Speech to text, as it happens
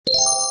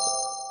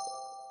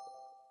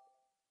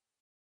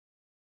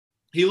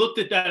he looked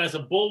at that as a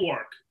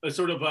bulwark, a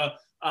sort of a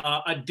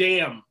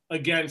dam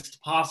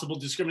against possible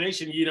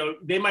discrimination. You know,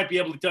 they might be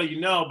able to tell you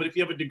no, but if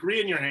you have a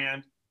degree in your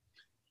hand,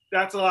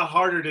 that's a lot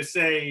harder to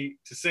say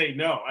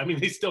no. I mean,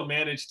 they still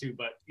manage to,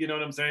 but you know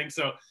what I'm saying?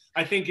 So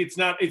I think it's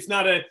not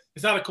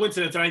a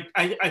coincidence. And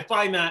I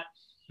find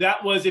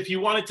that was, if you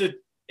wanted to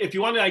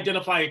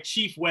identify a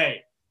chief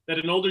way that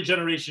an older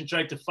generation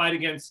tried to fight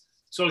against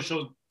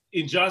social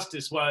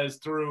injustice, was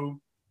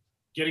through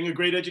getting a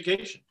great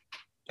education.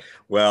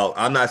 Well,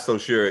 I'm not so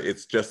sure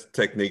it's just a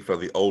technique for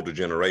the older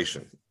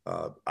generation.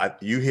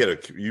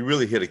 You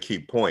really hit a key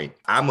point.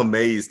 I'm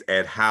amazed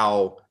at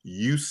how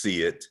you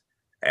see it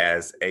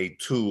as a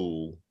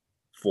tool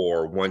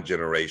for one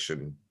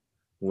generation,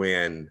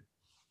 when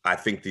I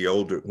think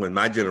when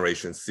my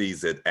generation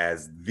sees it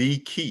as the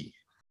key.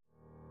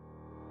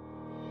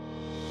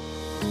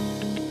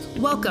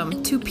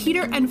 Welcome to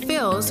Peter and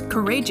Phil's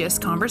Courageous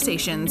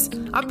Conversations,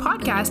 a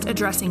podcast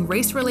addressing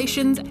race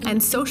relations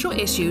and social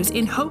issues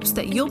in hopes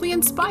that you'll be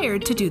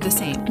inspired to do the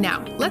same.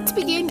 Now, let's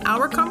begin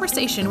our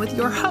conversation with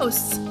your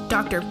hosts,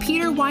 Dr.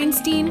 Peter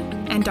Weinstein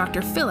and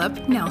Dr.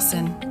 Philip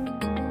Nelson.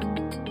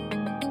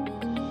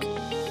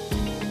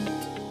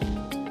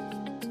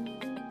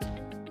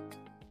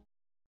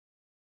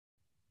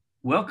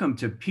 Welcome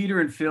to Peter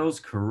and Phil's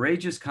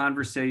Courageous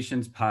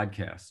Conversations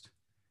podcast.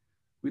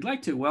 We'd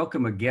like to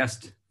welcome a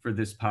guest for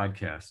this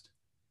podcast,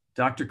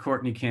 Dr.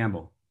 Courtney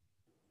Campbell.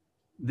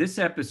 This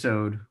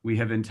episode we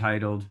have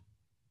entitled,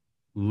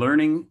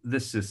 Learning the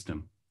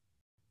System.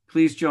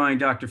 Please join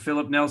Dr.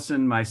 Philip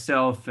Nelson,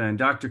 myself, and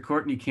Dr.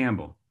 Courtney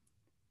Campbell.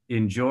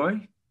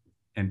 Enjoy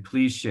and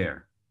please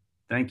share.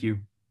 Thank you.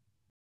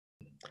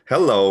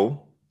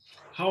 Hello.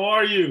 How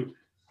are you?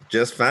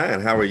 Just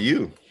fine. How are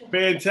you?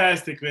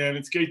 Fantastic, man.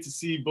 It's great to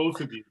see both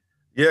of you.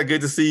 Yeah,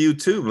 good to see you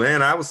too,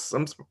 man. I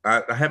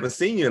haven't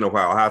seen you in a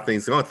while. How are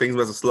things going? Things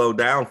must have slowed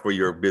down for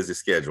your busy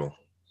schedule.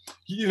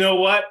 You know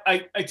what?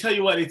 I tell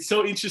you what, it's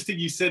so interesting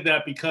you said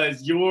that,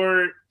 because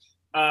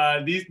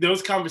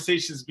those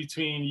conversations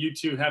between you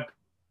two have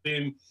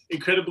been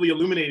incredibly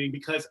illuminating,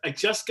 because I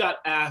just got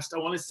asked, I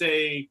want to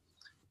say,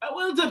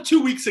 well, it was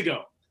 2 weeks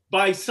ago,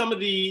 by some of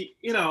these,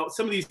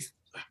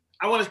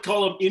 I want to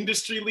call them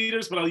industry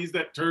leaders, but I'll use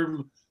that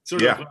term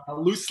sort of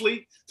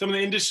loosely. Some of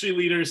the industry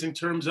leaders, in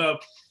terms of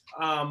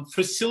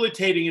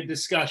facilitating a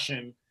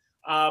discussion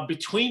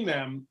between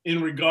them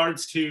in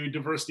regards to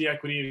diversity,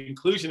 equity, and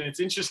inclusion. And it's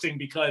interesting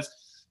because,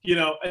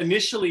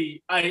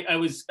 initially I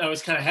was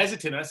kind of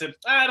hesitant. I said,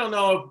 I don't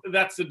know if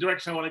that's the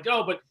direction I want to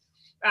go. But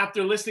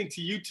after listening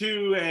to you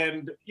two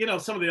and,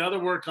 some of the other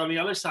work on the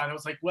other side, I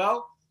was like,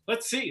 well,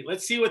 let's see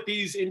what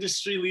these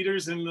industry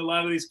leaders and a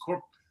lot of these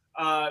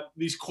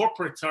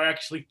corporates are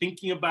actually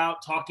thinking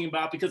about, talking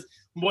about. Because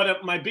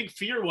what my big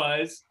fear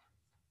was,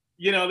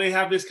 they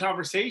have this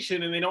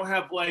conversation and they don't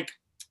have,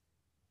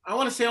 I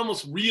want to say,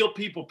 almost real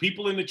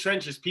people in the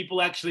trenches,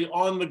 people actually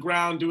on the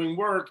ground doing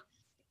work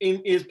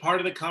is part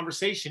of the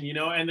conversation,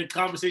 and the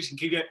conversation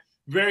can get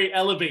very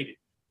elevated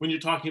when you're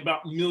talking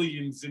about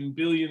millions and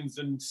billions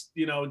and,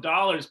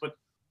 dollars. But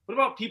what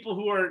about people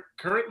who are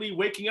currently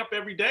waking up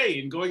every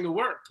day and going to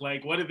work?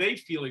 Like, what are they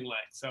feeling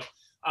like? So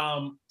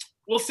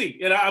we'll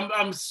see. And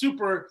I'm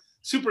super,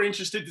 super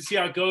interested to see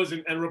how it goes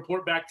and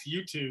report back to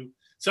you two.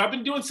 So I've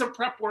been doing some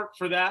prep work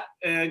for that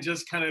and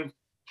just kind of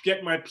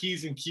get my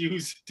P's and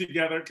Q's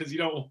together, because you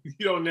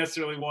don't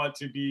necessarily want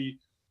to be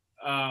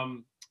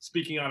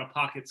speaking out of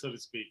pocket, so to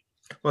speak.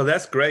 Well,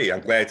 that's great. I'm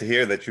glad to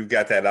hear that you've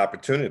got that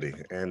opportunity,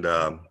 and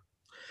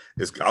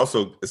it's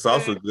also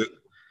good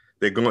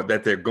they're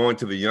going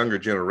to the younger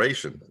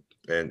generation,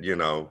 and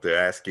they're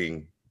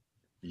asking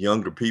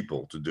younger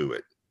people to do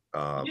it.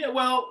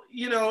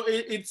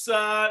 It's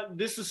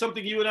this is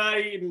something you and I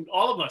and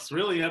all of us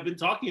really have been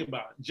talking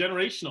about,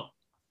 generational.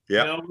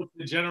 Yeah.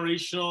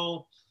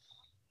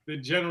 The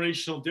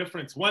generational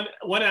difference. One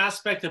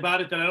aspect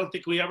about it that I don't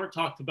think we ever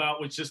talked about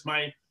was just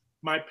my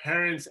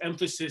parents'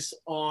 emphasis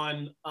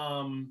on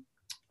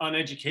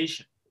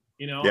education.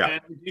 And I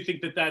do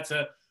think that that's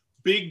a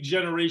big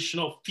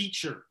generational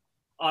feature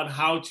on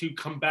how to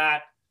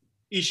combat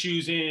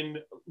issues in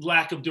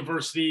lack of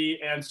diversity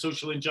and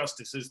social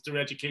injustices through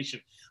education.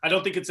 I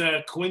don't think it's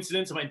a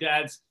coincidence. My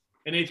dad's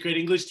an 8th grade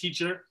English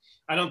teacher.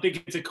 I don't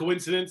think it's a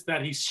coincidence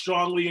that he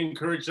strongly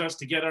encouraged us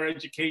to get our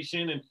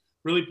education and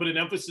really put an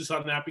emphasis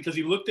on that, because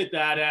he looked at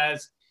that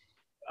as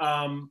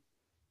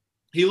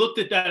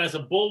a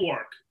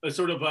bulwark, a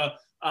sort of a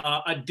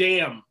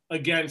dam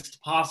against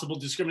possible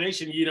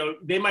discrimination.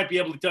 They might be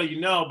able to tell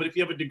you no, but if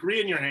you have a degree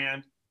in your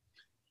hand,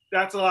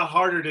 that's a lot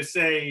harder to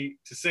say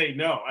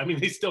no. I mean,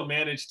 they still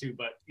manage to,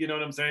 but you know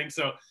what I'm saying?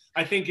 So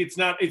I think it's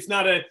not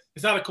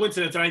a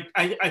coincidence. And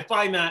I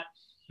find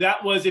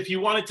that was, if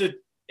you wanted to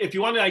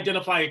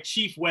identify a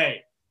chief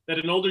way that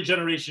an older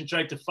generation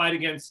tried to fight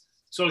against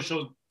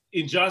social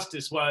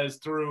injustice, was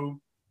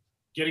through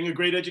getting a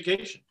great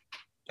education.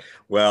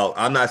 Well,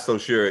 I'm not so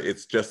sure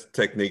it's just a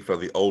technique for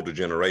the older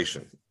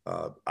generation.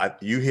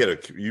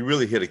 You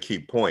really hit a key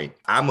point.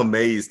 I'm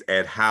amazed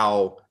at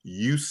how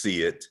you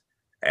see it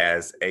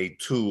as a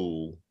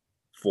tool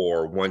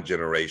for one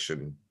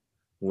generation,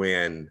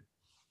 when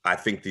I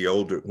think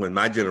when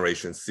my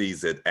generation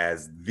sees it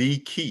as the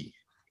key,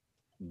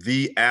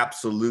 the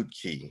absolute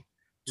key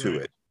to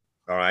it.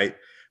 All right.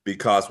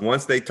 Because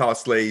once they taught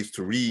slaves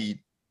to read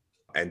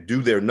and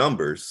do their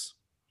numbers,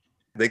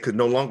 they could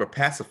no longer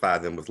pacify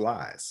them with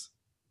lies.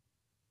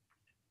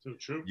 So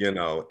true.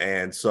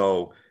 And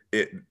so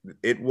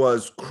it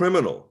was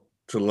criminal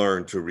to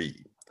learn to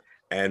read.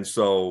 And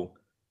so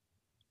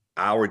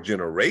our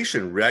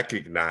generation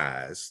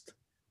recognized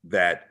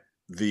that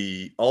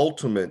the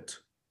ultimate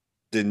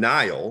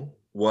denial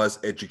was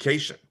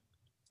education.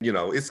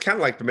 It's kind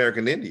of like the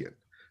American Indian.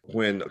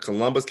 When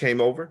Columbus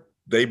came over,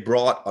 they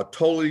brought a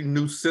totally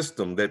new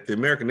system that the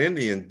American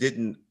Indian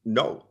didn't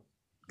know.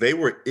 They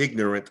were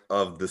ignorant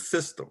of the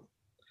system.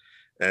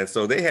 And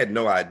so they had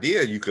no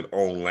idea you could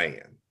own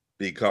land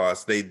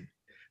because they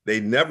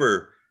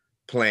never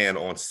planned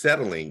on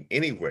settling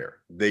anywhere.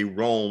 They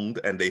roamed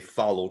and they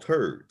followed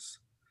herds.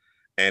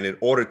 And in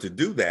order to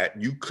do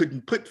that, you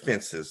couldn't put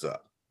fences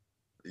up.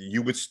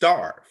 You would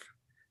starve.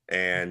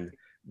 And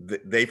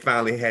they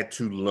finally had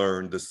to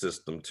learn the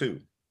system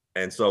too.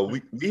 And so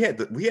we had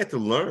to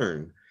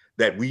learn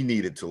that we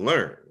needed to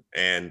learn.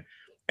 And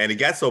it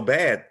got so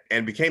bad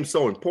and became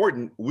so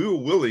important, we were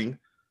willing.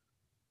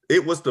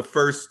 It was the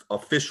first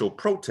official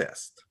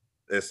protest,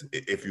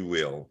 if you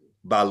will,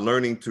 by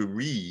learning to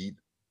read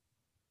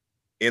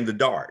in the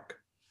dark,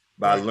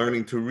 by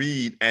learning to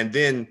read and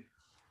then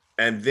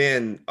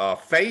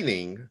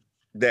feigning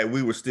that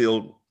we were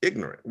still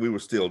ignorant, we were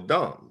still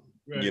dumb.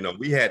 Right.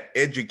 We had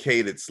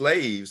educated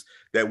slaves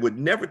that would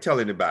never tell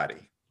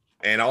anybody.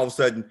 And all of a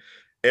sudden,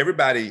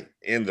 everybody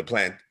in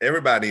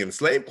the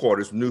slave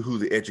quarters knew who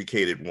the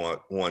educated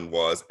one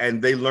was,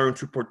 and they learned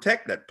to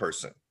protect that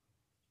person.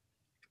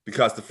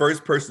 Because the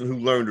first person who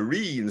learned to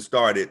read and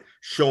started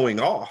showing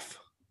off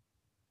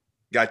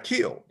got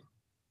killed.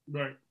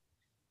 Right.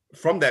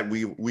 From that,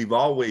 we've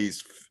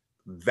always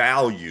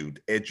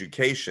valued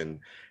education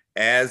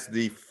as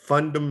the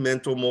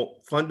fundamental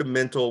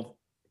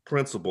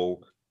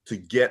principle to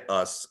get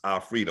us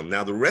our freedom.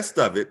 Now, the rest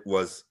of it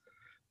was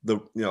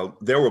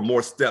there were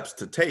more steps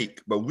to take,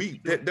 but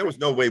there was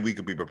no way we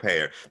could be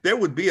prepared. There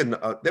would be no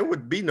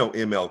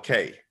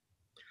MLK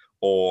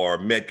or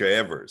Medgar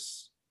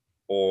Evers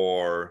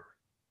or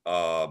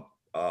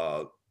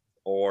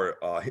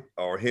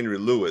Henry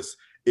Lewis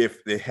if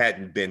it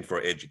hadn't been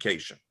for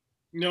education.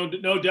 No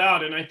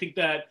doubt. And I think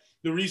that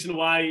the reason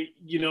why,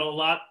 a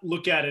lot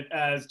look at it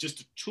as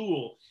just a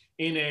tool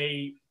in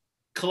a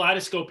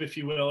kaleidoscope, if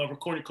you will, of a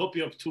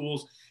cornucopia of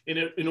tools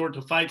in order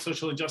to fight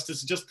social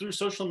injustice just through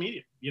social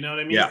media. You know what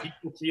I mean? Yeah.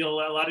 A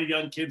lot of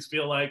young kids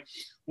feel like,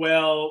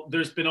 well,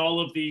 there's been all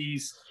of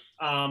these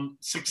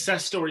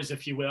success stories,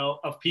 if you will,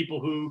 of people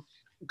who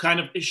kind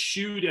of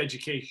eschewed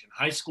education,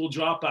 high school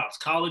dropouts,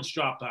 college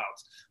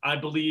dropouts. I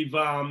believe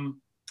the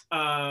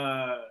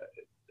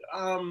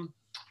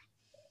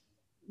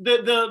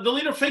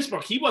leader of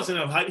Facebook, he wasn't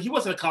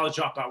a college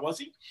dropout, was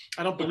he?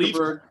 I don't believe.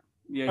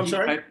 Yeah, I'm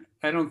sorry.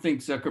 I don't think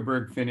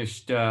Zuckerberg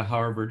finished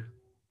Harvard.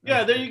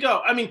 Yeah, there you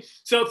go. I mean,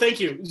 so thank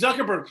you,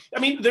 Zuckerberg.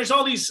 I mean, there's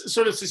all these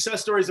sort of success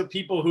stories of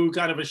people who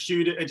kind of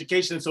eschewed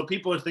education. And so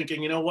people are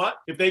thinking, you know what?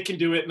 If they can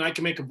do it and I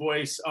can make a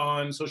voice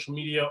on social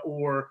media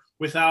or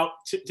without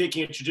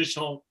taking a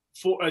traditional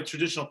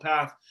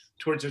path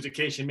towards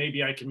education,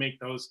 maybe I can make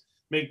those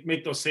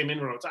same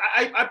inroads.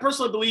 I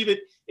personally believe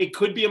it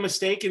could be a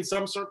mistake in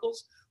some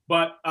circles,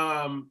 but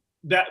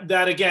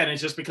that again is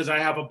just because I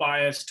have a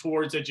bias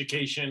towards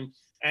education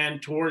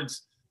and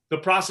towards the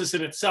process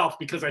in itself,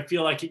 because I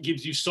feel like it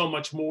gives you so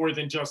much more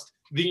than just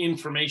the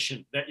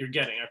information that you're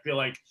getting. I feel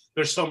like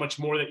there's so much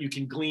more that you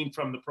can glean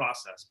from the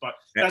process, but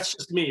that's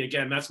just me.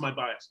 Again, that's my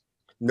bias.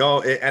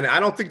 No, and I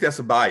don't think that's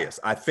a bias.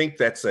 I think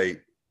that's a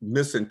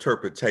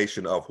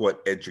misinterpretation of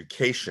what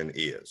education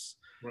is.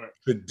 Right.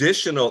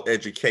 Traditional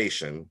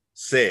education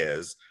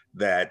says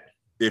that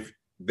if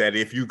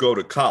you go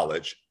to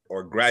college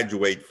or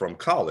graduate from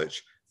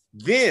college,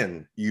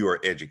 then you are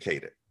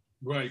educated.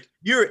 Right.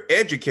 You're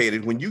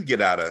educated when you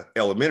get out of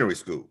elementary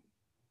school.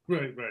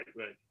 Right.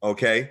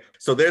 Okay.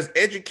 So there's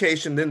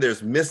education, then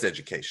there's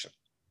miseducation,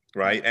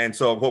 right? And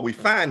so what we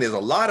find is a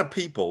lot of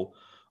people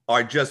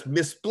are just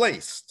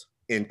misplaced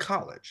in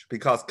college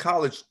because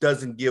college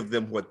doesn't give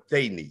them what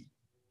they need.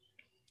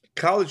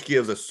 College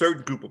gives a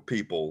certain group of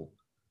people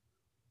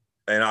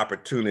an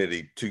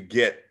opportunity to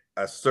get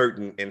a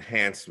certain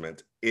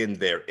enhancement in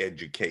their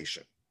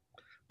education.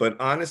 But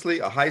honestly,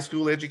 a high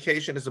school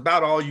education is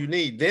about all you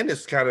need. Then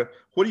it's kind of,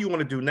 what do you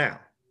want to do now?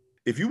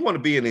 If you want to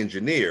be an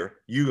engineer,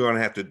 you're going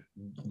to have to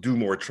do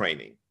more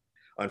training.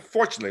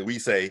 Unfortunately, we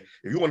say,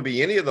 if you want to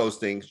be any of those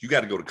things, you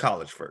got to go to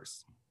college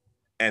first.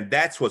 And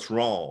that's what's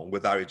wrong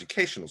with our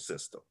educational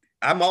system.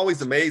 I'm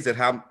always amazed at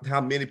how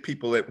many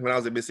people, when I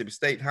was at Mississippi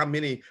State, how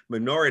many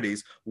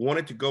minorities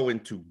wanted to go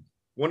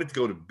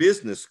to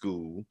business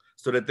school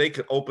so that they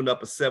could open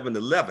up a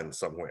 7-Eleven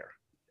somewhere.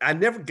 I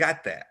never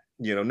got that.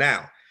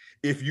 Now,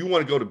 if you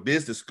want to go to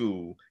business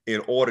school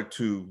in order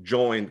to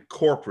join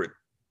corporate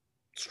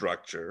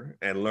structure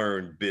and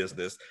learn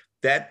business,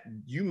 that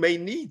you may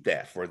need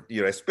that for,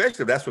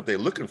 especially if that's what they're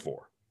looking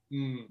for,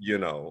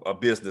 a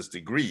business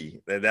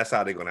degree, and that's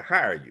how they're going to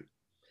hire you.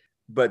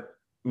 But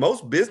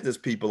most business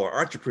people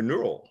are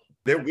entrepreneurial.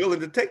 They're willing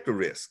to take the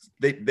risks.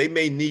 They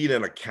may need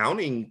an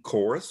accounting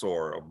course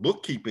or a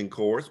bookkeeping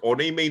course, or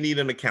they may need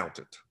an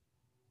accountant.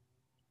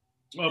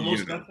 Well,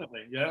 most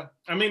definitely, yeah.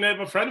 I mean,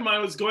 a friend of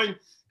mine was going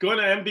to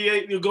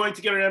MBA, going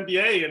to get her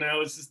MBA, and I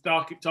was just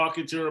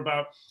talking to her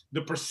about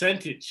the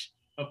percentage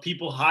of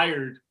people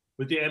hired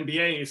with the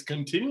MBA is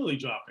continually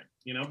dropping,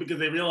 because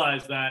they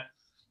realize that,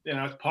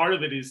 part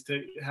of it is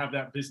to have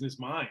that business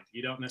mind.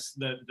 You don't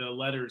necessarily, the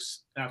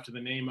letters after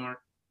the name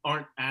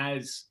aren't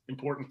as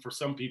important for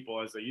some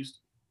people as they used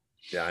to.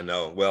 Yeah, I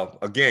know. Well,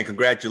 again,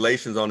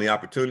 congratulations on the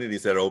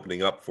opportunities that are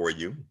opening up for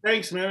you.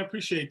 Thanks, man. I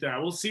appreciate that.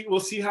 We'll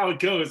see how it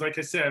goes. Like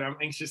I said, I'm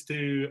anxious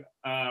to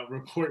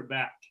report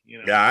back.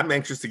 Yeah, I'm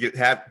anxious to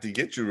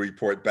get your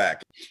report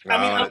back. I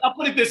mean, I'll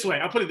put it this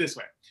way.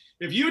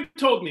 If you had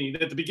told me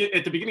that at the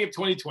beginning of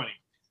 2020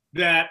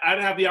 that I'd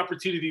have the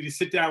opportunity to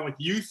sit down with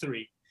you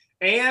three,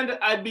 and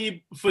I'd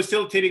be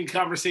facilitating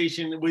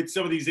conversation with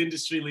some of these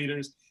industry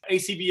leaders,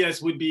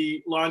 ACBS would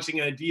be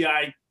launching a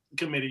DI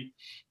committee,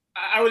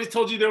 I would have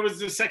told you there was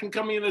the second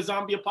coming of the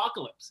zombie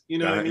apocalypse.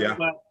 What I mean? Yeah.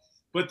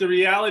 But the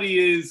reality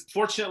is,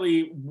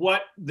 fortunately,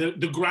 what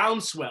the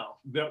groundswell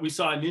that we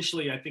saw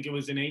initially, I think it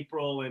was in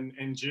April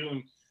and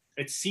June,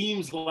 it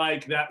seems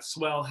like that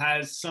swell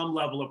has some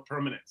level of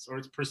permanence, or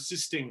it's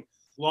persisting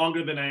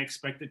longer than I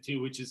expected to,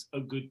 which is a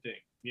good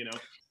thing,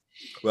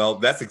 Well,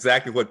 that's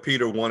exactly what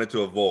Peter wanted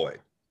to avoid.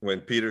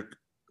 When Peter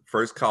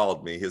first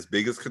called me, his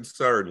biggest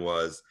concern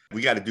was,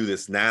 we got to do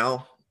this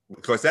now.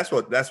 Because that's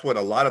what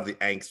a lot of the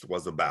angst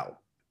was about.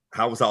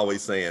 I was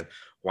always saying,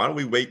 why don't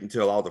we wait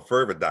until all the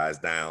fervor dies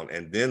down,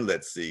 and then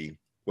let's see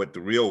what the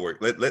real work,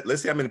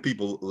 let's see how many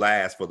people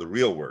last for the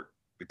real work,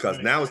 because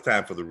now it's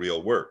time for the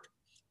real work.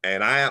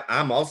 And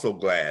I'm also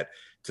glad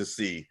to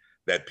see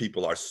that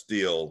people are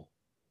still,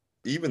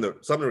 even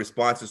some of the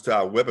responses to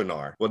our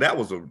webinar, well, that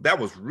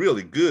was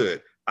really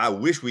good. I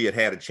wish we had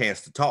had a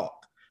chance to talk.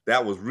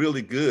 That was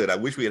really good. I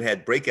wish we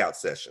had breakout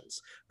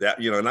sessions.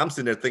 And I'm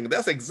sitting there thinking,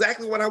 that's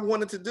exactly what I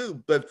wanted to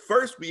do. But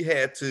first we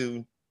had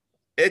to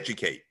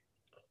educate.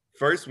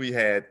 First we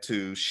had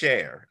to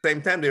share.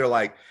 Same time, they were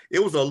like,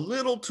 it was a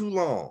little too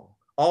long.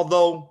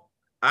 Although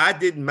I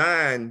didn't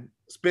mind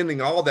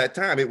spending all that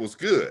time. It was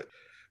good.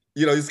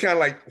 It's kind of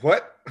like,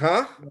 what?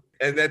 Huh?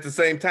 And at the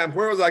same time,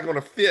 where was I going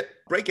to fit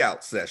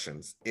breakout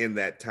sessions in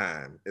that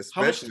time?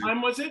 How much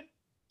time was it?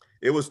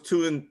 It was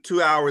 2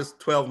 hours,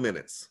 12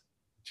 minutes.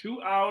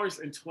 2 hours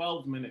and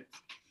 12 minutes.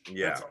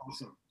 Yeah. That's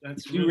awesome.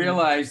 You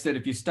realize that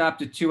if you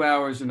stopped at 2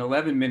 hours and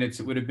 11 minutes,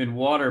 it would have been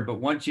water. But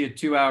once you had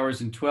 2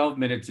 hours and 12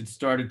 minutes, it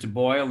started to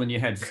boil and you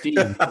had steam.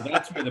 So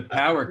that's where the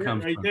power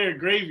comes from. Right there,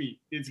 gravy.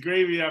 It's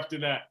gravy after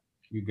that.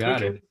 You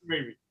got it.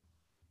 Gravy.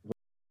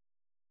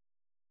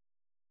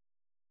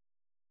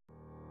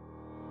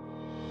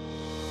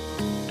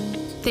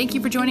 Thank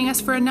you for joining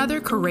us for another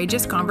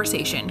courageous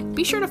conversation.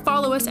 Be sure to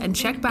follow us and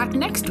check back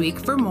next week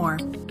for more.